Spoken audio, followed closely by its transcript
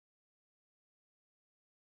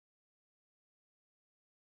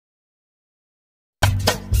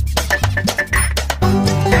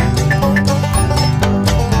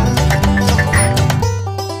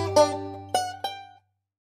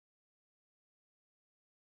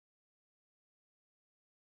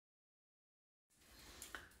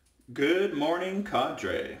Good morning,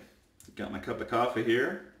 cadre. Got my cup of coffee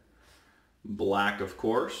here. Black, of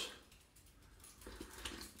course.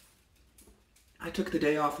 I took the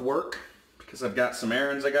day off work because I've got some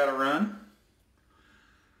errands I gotta run.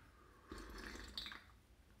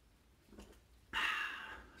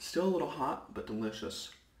 Still a little hot, but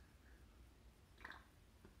delicious.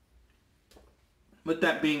 With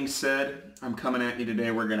that being said, I'm coming at you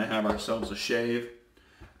today. We're gonna have ourselves a shave.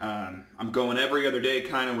 I'm going every other day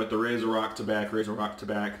kind of with the Razorock,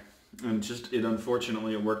 and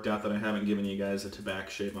unfortunately it worked out that I haven't given you guys a tobacco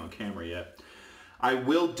shave on camera yet. I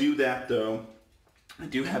will do that though. I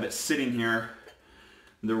do have it sitting here.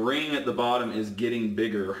 The ring at the bottom is getting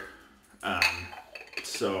bigger,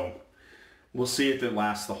 so we'll see if it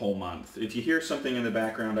lasts the whole month. If you hear something in the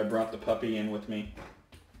background, I brought the puppy in with me.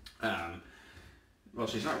 Well,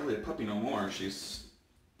 she's not really a puppy no more. She's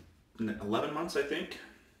 11 months, I think.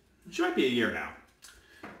 She might be a year now.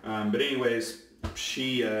 But anyways,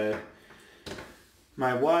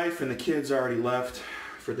 my wife and the kids already left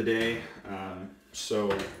for the day.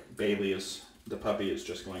 So Bailey, the puppy, is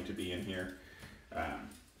just going to be in here. I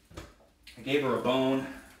gave her a bone,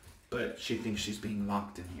 but she thinks she's being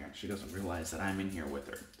locked in here. She doesn't realize that I'm in here with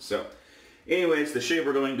her. So anyways, the shave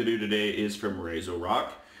we're going to do today is from Razorock.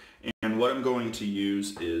 And what I'm going to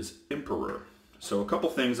use is Emperor. So a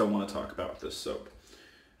couple things I want to talk about with this soap.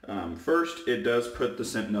 First, it does put the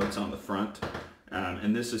scent notes on the front,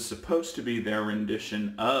 and this is supposed to be their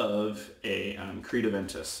rendition of a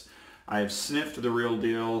Credaventus. I have sniffed the real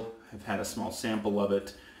deal, I've had a small sample of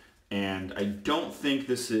it, and I don't think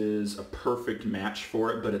this is a perfect match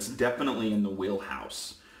for it, but it's definitely in the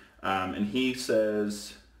wheelhouse. And he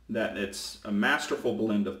says that it's a masterful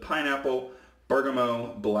blend of pineapple,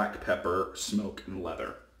 bergamot, black pepper, smoke, and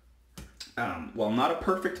leather. While not a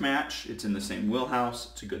perfect match, it's in the same wheelhouse.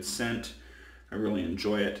 It's a good scent. I really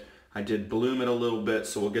enjoy it. I did bloom it a little bit,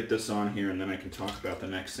 so we'll get this on here and then I can talk about the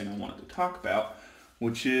next thing I wanted to talk about,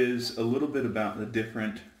 which is a little bit about the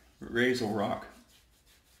different Razorock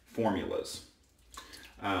formulas.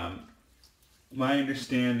 My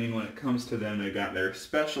understanding when it comes to them, they got their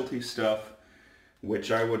specialty stuff,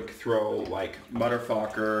 which I would throw like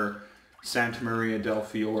Motherfucker, Santa Maria del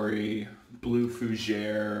Fiore, Blue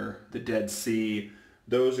Fougere, the Dead Sea.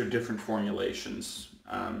 Those are different formulations.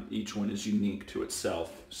 Each one is unique to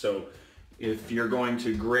itself. So if you're going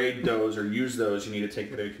to grade those or use those, you need to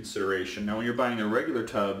take that into consideration. Now when you're buying their regular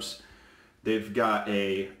tubs, they've got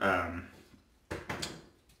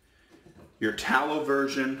your tallow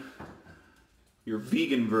version, your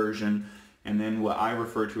vegan version, and then what I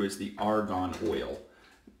refer to as the argan oil.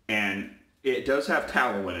 And it does have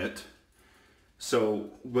tallow in it. So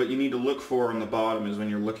what you need to look for on the bottom is when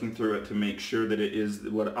you're looking through it to make sure that it is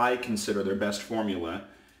what I consider their best formula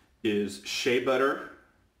is shea butter,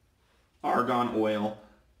 argan oil,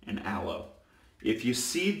 and aloe. If you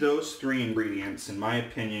see those three ingredients, in my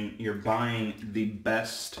opinion, you're buying the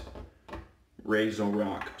best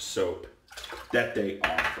Razorock soap that they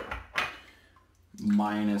offer,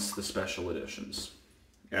 minus the special editions.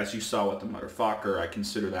 As you saw with the Motherfucker, I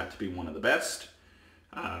consider that to be one of the best.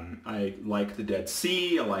 I like the Dead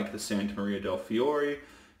Sea, I like the Santa Maria del Fiore,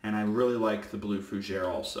 and I really like the Blue Fougere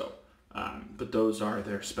also. But those are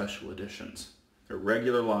their special editions. Their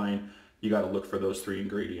regular line, you got to look for those three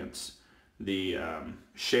ingredients. The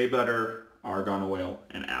shea butter, argan oil,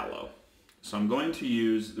 and aloe. So I'm going to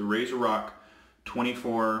use the Razorock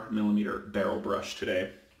 24mm barrel brush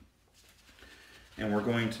today. And we're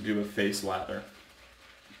going to do a face lather.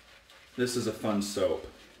 This is a fun soap.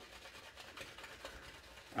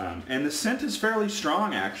 And the scent is fairly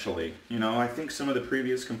strong, actually. You know, I think some of the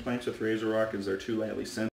previous complaints with Razorock is they're too lightly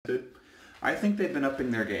scented. I think they've been upping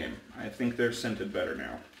their game. I think they're scented better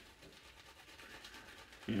now.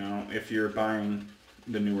 You know, if you're buying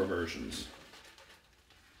the newer versions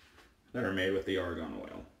that are made with the argan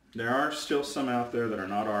oil. There are still some out there that are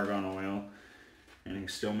not argan oil, and you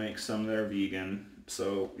still make some that are vegan.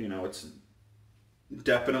 So, you know, it's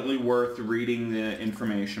definitely worth reading the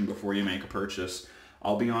information before you make a purchase.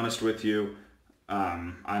 I'll be honest with you,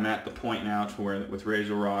 I'm at the point now to where with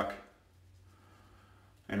Razorock,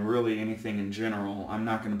 and really anything in general, I'm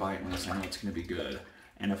not going to buy it unless I know it's going to be good.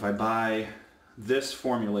 And if I buy this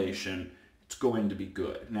formulation, it's going to be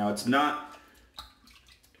good. Now it's not,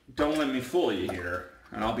 don't let me fool you here,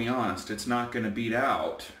 and I'll be honest, it's not going to beat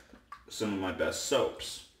out some of my best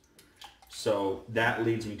soaps. So that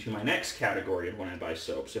leads me to my next category of when I buy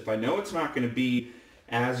soaps. If I know it's not going to be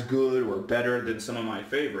as good or better than some of my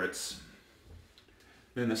favorites,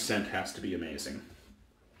 then the scent has to be amazing.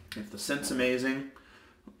 If the scent's amazing,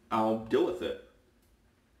 I'll deal with it.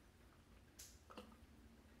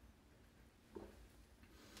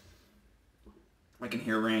 I can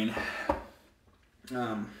hear rain.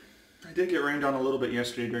 I did get rained on a little bit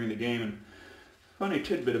yesterday during the game, and funny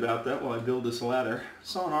tidbit about that while I build this ladder. I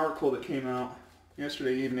saw an article that came out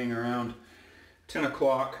yesterday evening around 10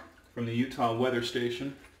 o'clock from the Utah weather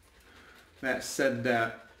station that said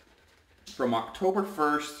that from October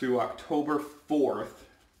 1st through October 4th,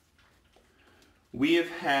 we have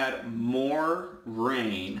had more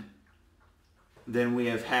rain than we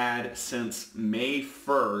have had since May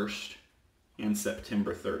 1st and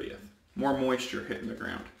September 30th. More moisture hitting the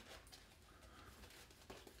ground.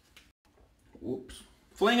 Whoops.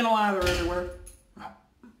 Flinging a lather everywhere. Oh,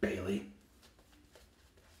 Bailey.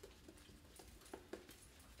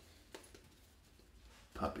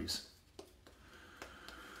 Puppies.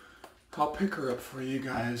 I'll pick her up for you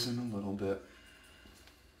guys in a little bit.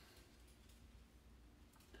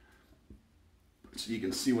 So you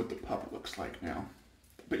can see what the pup looks like now.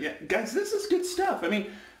 But yeah, guys, this is good stuff. I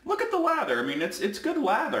mean, look at the lather. I mean, it's good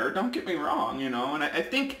lather. Don't get me wrong, you know. And I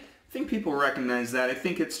think people recognize that. I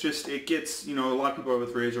think it's just, it gets, you know, a lot of people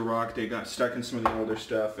with Razorock, they got stuck in some of the older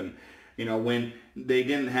stuff. And, you know, when they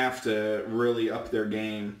didn't have to really up their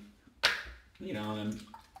game, you know, and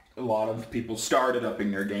a lot of people started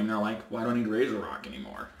upping their game. They're like, well, I don't need Razorock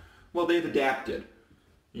anymore. Well, they've adapted.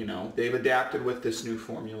 You know, they've adapted with this new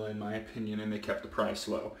formula, in my opinion, and they kept the price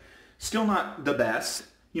low. Still not the best.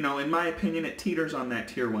 You know, in my opinion, it teeters on that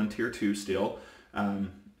tier 1, tier 2 still. The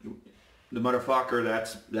motherfucker,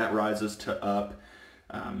 that rises to up.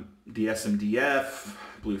 The SMDF,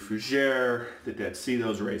 Blue Fougere, the Dead Sea,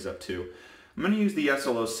 those raise up too. I'm going to use the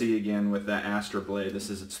SLOC again with that Astra Blade. This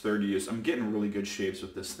is its third use. I'm getting really good shapes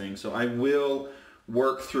with this thing, so I will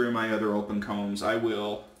work through my other open combs. I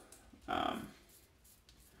will.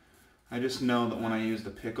 I just know that when I use the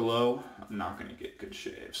Piccolo, I'm not going to get good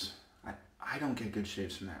shaves. I don't get good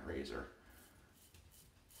shaves from that razor.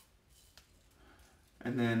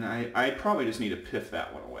 And then I probably just need to piff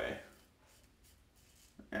that one away.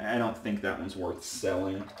 I don't think that one's worth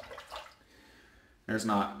selling. There's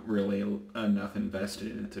not really enough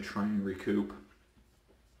invested in it to try and recoup.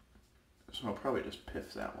 So I'll probably just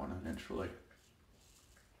piff that one eventually.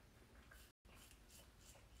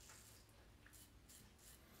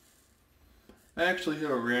 I actually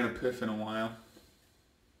haven't ran a piff in a while.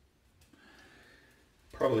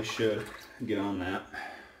 Probably should get on that.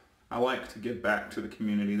 I like to give back to the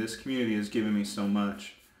community. This community has given me so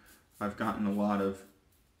much. I've gotten a lot of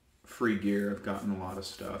free gear. I've gotten a lot of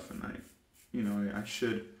stuff, and I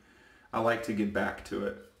like to give back to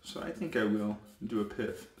it. So I think I will do a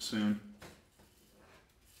piff soon.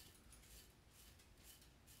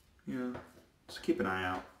 Yeah, just keep an eye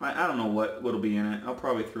out. I don't know what'll be in it. I'll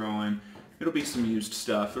probably throw in, it'll be some used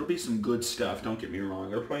stuff. It'll be some good stuff, don't get me wrong.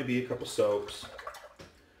 There'll probably be a couple soaps.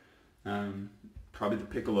 Probably the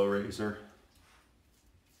Piccolo razor.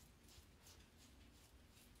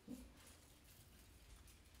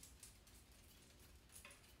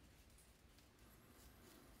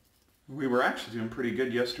 We were actually doing pretty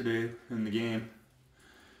good yesterday in the game.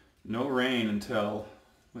 No rain until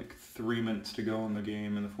like 3 minutes to go in the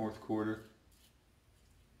game in the fourth quarter.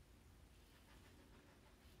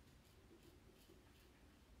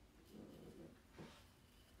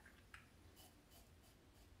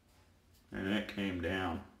 And it came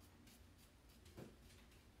down.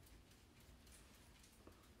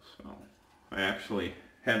 So I actually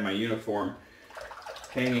had my uniform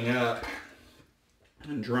hanging up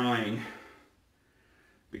and drying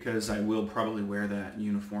because I will probably wear that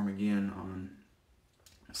uniform again on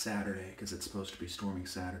Saturday because it's supposed to be storming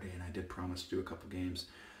Saturday, and I did promise to do a couple games,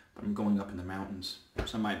 but I'm going up in the mountains,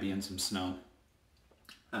 so I might be in some snow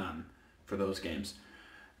for those games.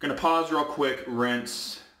 I'm going to pause real quick,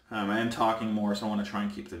 rinse. I am talking more, so I want to try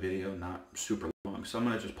and keep the video not super long, so I'm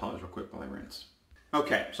going to just pause real quick while I rinse.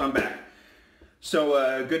 Okay, so I'm back.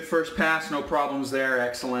 So good first pass, no problems there,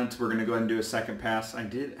 excellent. We're going to go ahead and do a second pass. I'm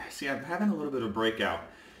having a little bit of breakout.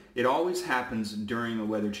 It always happens during the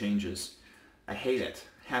weather changes. I hate it.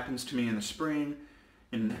 It happens to me in the spring,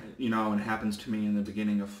 and and it happens to me in the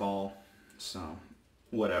beginning of fall. So,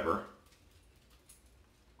 whatever.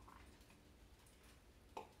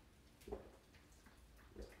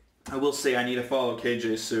 I will say I need to follow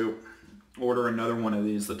KJ suit. Order another one of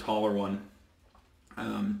these, the taller one.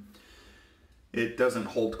 It doesn't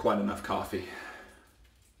hold quite enough coffee.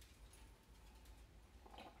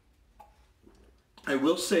 I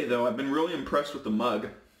will say though, I've been really impressed with the mug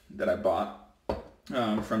that I bought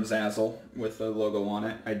from Zazzle with the logo on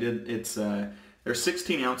it. They're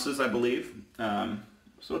 16 ounces, I believe.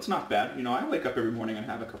 So it's not bad. I wake up every morning and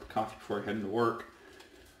have a cup of coffee before I head into work.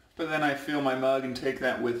 But then I fill my mug and take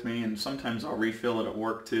that with me, and sometimes I'll refill it at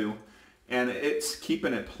work too. and it's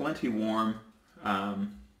keeping it plenty warm.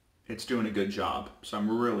 It's doing a good job, so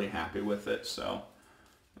I'm really happy with it. So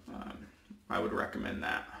I would recommend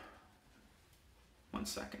that. One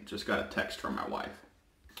second, just got a text from my wife.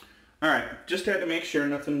 All right, just had to make sure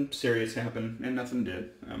nothing serious happened, and nothing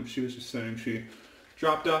did. She was just saying she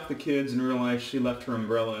dropped off the kids and realized she left her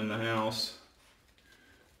umbrella in the house.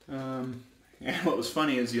 And what was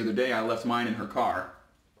funny is the other day I left mine in her car.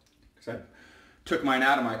 Because I took mine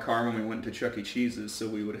out of my car when we went to Chuck E. Cheese's, so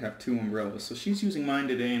we would have 2 umbrellas. So she's using mine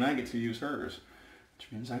today, and I get to use hers.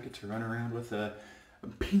 Which means I get to run around with a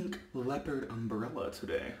pink leopard umbrella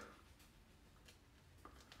today.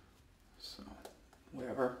 So,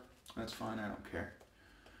 whatever. That's fine, I don't care.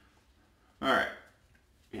 Alright.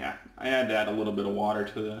 Yeah, I had to add a little bit of water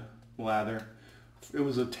to the lather. It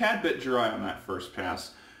was a tad bit dry on that first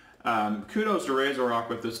pass. Kudos to Razorock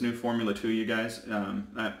with this new formula too, you guys.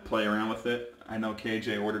 I play around with it. I know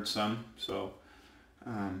KJ ordered some, so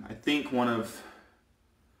I think I'm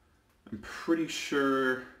pretty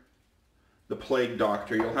sure the Plague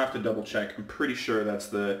Doctor, you'll have to double check. I'm pretty sure that's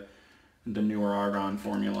the newer argon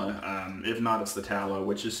formula. If not, it's the tallow,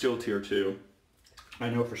 which is still tier 2. I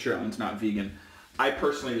know for sure that one's not vegan. I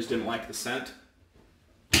personally just didn't like the scent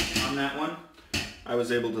on that one. I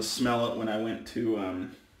was able to smell it when I went to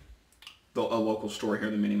a local store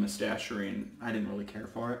here, the Mini Mustachery, and I didn't really care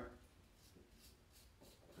for it.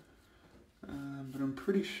 But I'm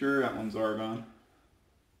pretty sure that one's argon.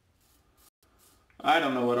 I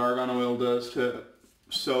don't know what argan oil does to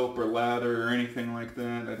soap or lather or anything like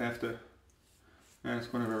that. I'd have to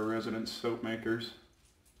ask one of our resident soap makers.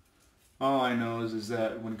 All I know is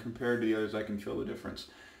that when compared to the others, I can feel the difference.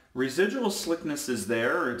 Residual slickness is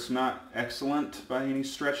there. It's not excellent by any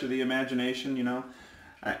stretch of the imagination, you know,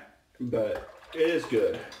 but it is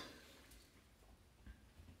good.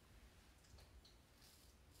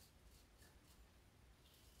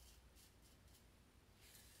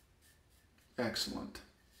 Excellent.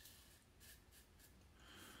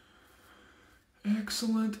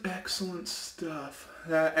 Excellent stuff.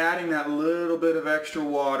 Adding that little bit of extra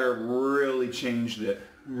water really changed it.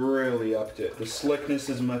 Really upped it. The slickness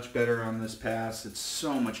is much better on this pass. It's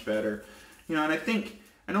so much better. You know, and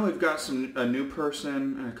I know we've got a new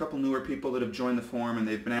person and a couple newer people that have joined the forum, and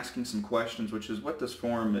they've been asking some questions, which is what this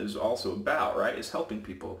forum is also about, right? Is helping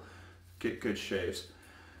people get good shaves.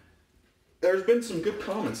 There's been some good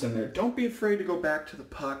comments in there. Don't be afraid to go back to the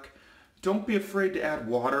puck. Don't be afraid to add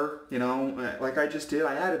water, you know, like I just did.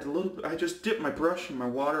 I just dipped my brush in my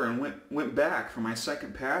water and went back for my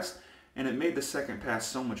second pass, and it made the second pass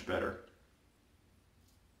so much better.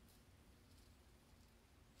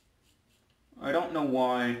 I don't know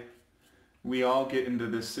why we all get into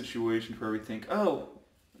this situation where we think, oh,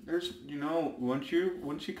 there's, you know, once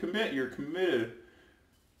you commit, you're committed.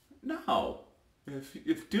 No.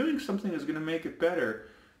 If doing something is going to make it better,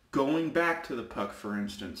 going back to the puck, for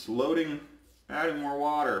instance, adding more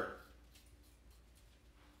water,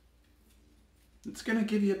 it's going to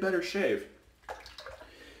give you a better shave.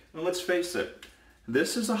 Now let's face it,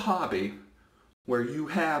 this is a hobby where you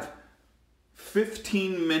have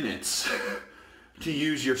 15 minutes to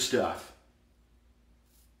use your stuff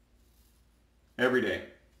every day.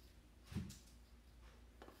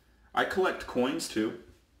 I collect coins too,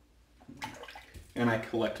 and I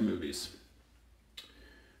collect movies.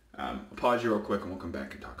 I'll pause you real quick and we'll come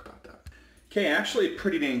back and talk about that. Okay, actually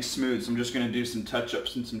pretty dang smooth, so I'm just going to do some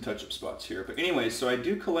touch-ups and some touch-up spots here. But anyway, so I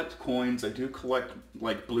do collect coins. I do collect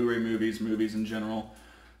like Blu-ray movies in general.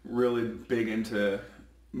 Really big into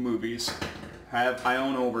movies. I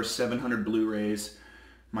own over 700 Blu-rays.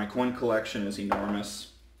 My coin collection is enormous.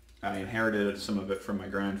 I inherited some of it from my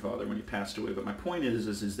grandfather when he passed away. But my point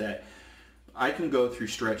is that I can go through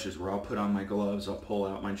stretches where I'll put on my gloves, I'll pull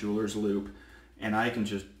out my jeweler's loop, and I can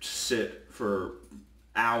just sit for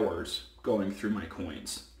hours going through my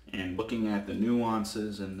coins and looking at the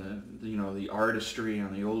nuances and the artistry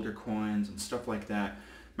on the older coins and stuff like that.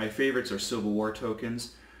 My favorites are Civil War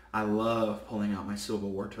tokens. I love pulling out my Civil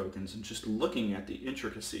War tokens and just looking at the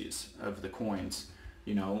intricacies of the coins,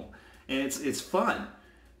 you know, and it's fun.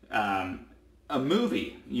 A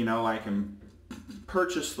movie, you know, I can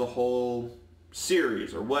purchase the whole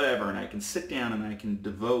series or whatever, and I can sit down and I can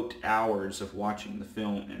devote hours of watching the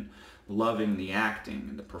film and loving the acting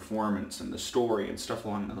and the performance and the story and stuff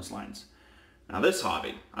along those lines. Now this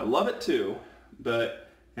hobby, I love it too,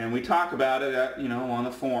 and we talk about it at, on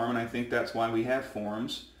the forum, and I think that's why we have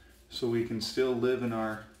forums, so we can still live in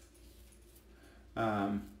our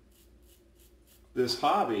this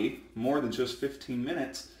hobby more than just 15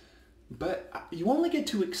 minutes, but you only get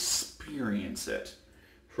to experience it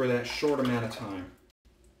for that short amount of time.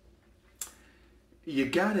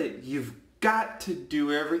 you've got to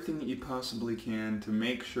do everything that you possibly can to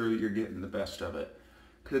make sure that you're getting the best of it.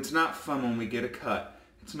 Because it's not fun when we get a cut.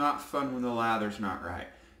 It's not fun when the lather's not right.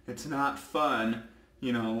 It's not fun,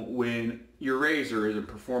 you know, when your razor isn't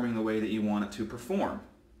performing the way that you want it to perform.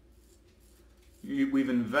 We've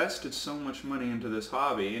invested so much money into this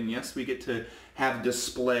hobby, and yes, we get to have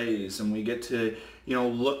displays, and we get to, you know,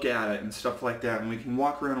 look at it and stuff like that, and we can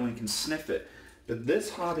walk around and we can sniff it. But this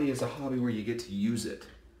hobby is a hobby where you get to use it,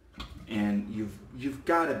 and you've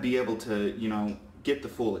got to be able to, you know, get the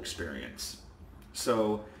full experience.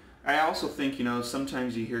 So I also think, you know,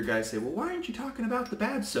 sometimes you hear guys say, well, why aren't you talking about the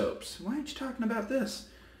bad soaps? Why aren't you talking about this?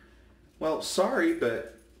 Well, sorry,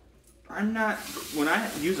 but I'm not, when I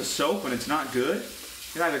use a soap and it's not good,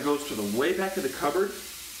 it either goes to the way back of the cupboard,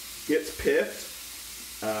 gets pipped,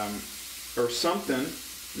 or something.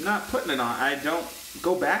 I'm not putting it on. I don't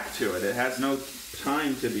go back to it. It has no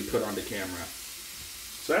time to be put onto camera.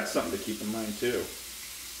 So that's something to keep in mind too.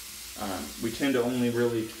 We tend to only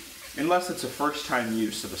really, unless it's a first time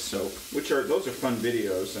use of a soap, those are fun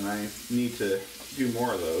videos, and I need to do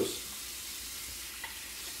more of those.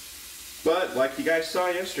 But like you guys saw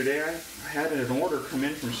yesterday, I had an order come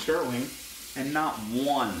in from Sterling, and not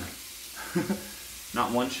one,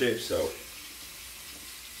 not one shave soap.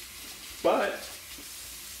 But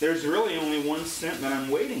there's really only one scent that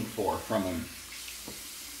I'm waiting for from them,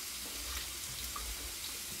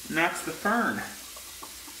 and that's the Fern.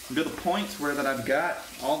 To the points where that I've got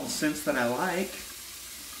all the scents that I like,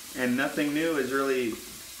 and nothing new has really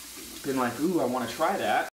been like, ooh, I want to try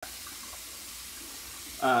that.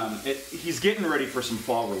 He's getting ready for some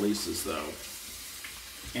fall releases though,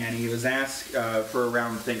 and he was asked for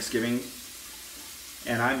around Thanksgiving,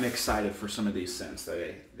 and I'm excited for some of these scents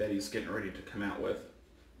that he's getting ready to come out with.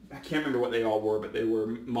 I can't remember what they all were, but they were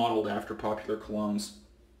modeled after popular colognes,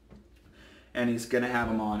 and he's gonna have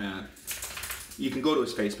them on you can go to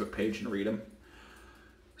his Facebook page and read them.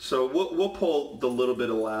 So we'll pull the little bit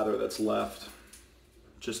of lather that's left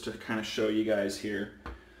just to kind of show you guys here.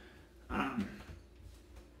 It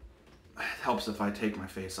helps if I take my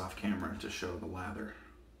face off camera to show the lather.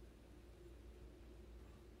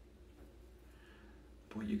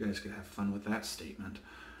 Boy, you guys could have fun with that statement.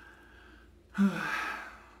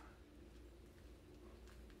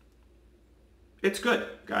 It's good,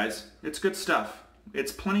 guys. It's good stuff.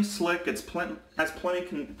 It's plenty slick. Has plenty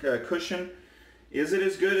cushion. Is it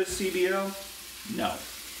as good as CBO? No.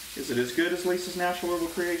 Is it as good as Lisa's Natural Herbal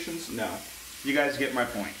Creations? No. You guys get my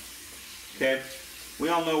point. Okay? We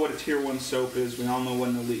all know what a tier 1 soap is. We all know what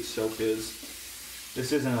an elite soap is.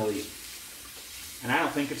 This isn't elite. And I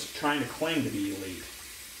don't think it's trying to claim to be elite.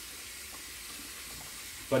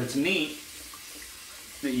 But it's neat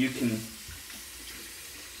that you can...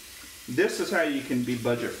 This is how you can be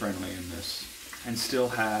budget friendly in this and still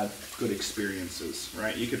have good experiences,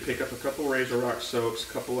 right? You could pick up a couple Razorock soaps,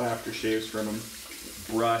 a couple aftershaves from them,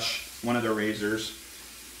 brush one of their razors,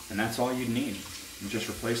 and that's all you'd need. You just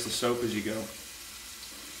replace the soap as you go.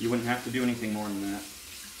 You wouldn't have to do anything more than that.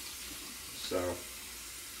 So,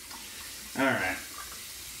 alright.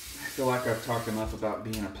 I feel like I've talked enough about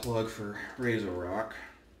being a plug for Razorock.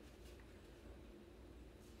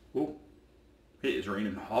 Ooh, it is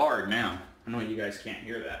raining hard now. I know you guys can't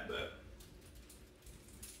hear that, but...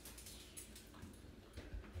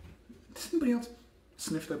 Does anybody else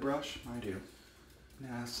sniff their brush? I do.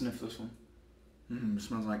 Nah, I sniff this one. It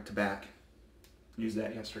smells like tobacco. Used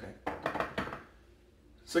that yesterday.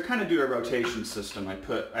 So I kind of do a rotation system. I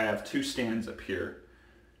have 2 stands up here,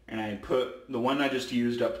 and I put the one I just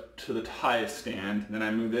used up to the highest stand, then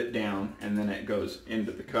I move it down, and then it goes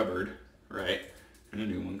into the cupboard, right? And a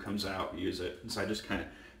new one comes out, use it. And so I just kind of,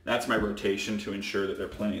 that's my rotation to ensure that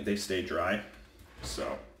they stay dry.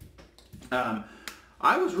 So,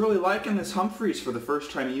 I was really liking this Humphreys for the first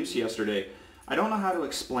time use yesterday. I don't know how to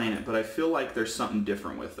explain it, but I feel like there's something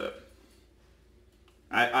different with it.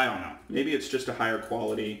 I don't know. Maybe it's just a higher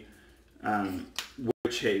quality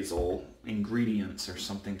witch hazel ingredients or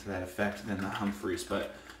something to that effect than the Humphreys,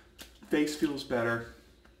 but face feels better.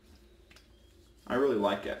 I really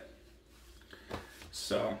like it.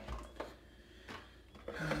 So,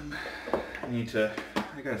 I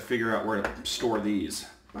gotta figure out where to store these.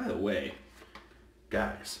 By the way,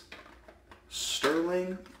 guys,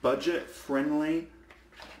 Sterling budget friendly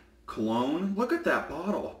cologne. Look at that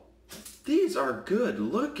bottle. These are good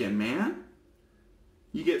looking, man.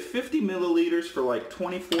 You get 50 milliliters for like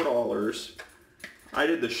 $24. I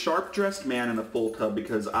did the Sharp Dressed Man in a full tub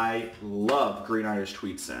because I love Green Irish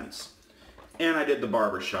Tweed scents. And I did the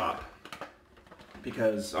Barbershop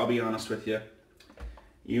because, I'll be honest with you,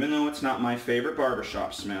 even though it's not my favorite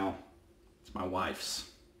barbershop smell, It's my wife's.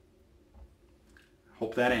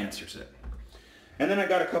 Hope that answers it. And then I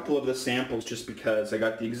got a couple of the samples just because. I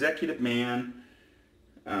got the Executive Man,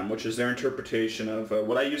 which is their interpretation of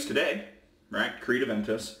what I use today, right? Creed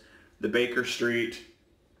Aventus, the Baker Street,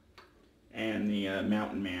 and the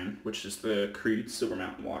Mountain Man, which is the Creed Silver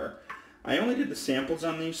Mountain Water. I only did the samples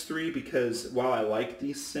on these three because while I like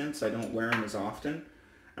these scents, I don't wear them as often.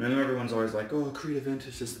 And I know everyone's always like, oh, Creed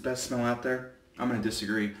Aventus is the best smell out there. I'm going to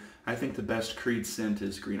disagree. I think the best Creed scent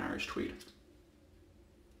is Green Irish Tweed.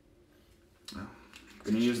 I'm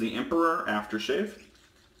going to use the Emperor aftershave.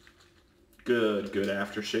 Good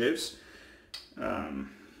aftershaves.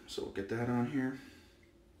 So we'll get that on here.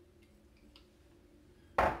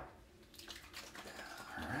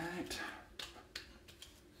 Alright.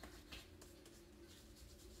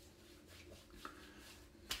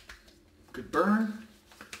 Good burn.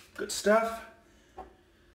 Good stuff.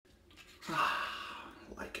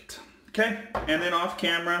 Like it. Okay, and then off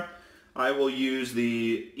camera, I will use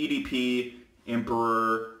the EDP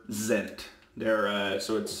Emperor Zent.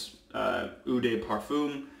 So it's Eau de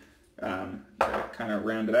Parfum. Kind of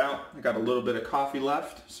round it out. I got a little bit of coffee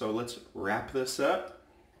left, so let's wrap this up.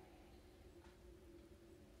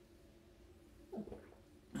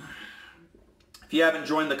 If you haven't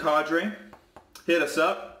joined the cadre, hit us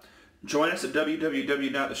up. Join us at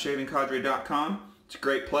www.theshavingcadre.com. It's a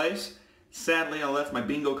great place. Sadly, I left my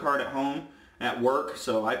bingo card at home at work,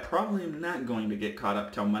 so I probably am not going to get caught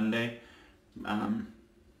up till Monday.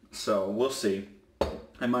 So we'll see.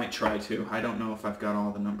 I might try to. I don't know if I've got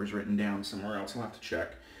all the numbers written down somewhere else. I'll have to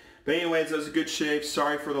check. But anyways, that was a good shave.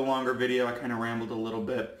 Sorry for the longer video. I kind of rambled a little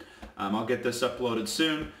bit. I'll get this uploaded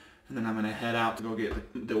soon, and then I'm going to head out to go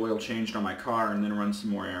get the oil changed on my car and then run some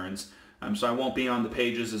more errands. So I won't be on the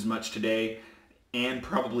pages as much today and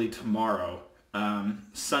probably tomorrow.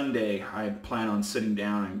 Sunday, I plan on sitting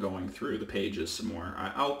down and going through the pages some more.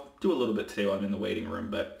 I'll do a little bit today while I'm in the waiting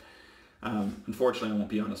room, but unfortunately I won't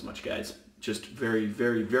be on as much, guys. Just very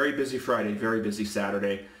busy Friday, very busy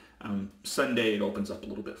Saturday. Sunday it opens up a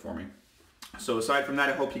little bit for me. So aside from that,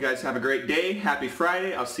 I hope you guys have a great day. Happy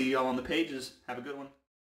Friday. I'll see you all on the pages. Have a good one.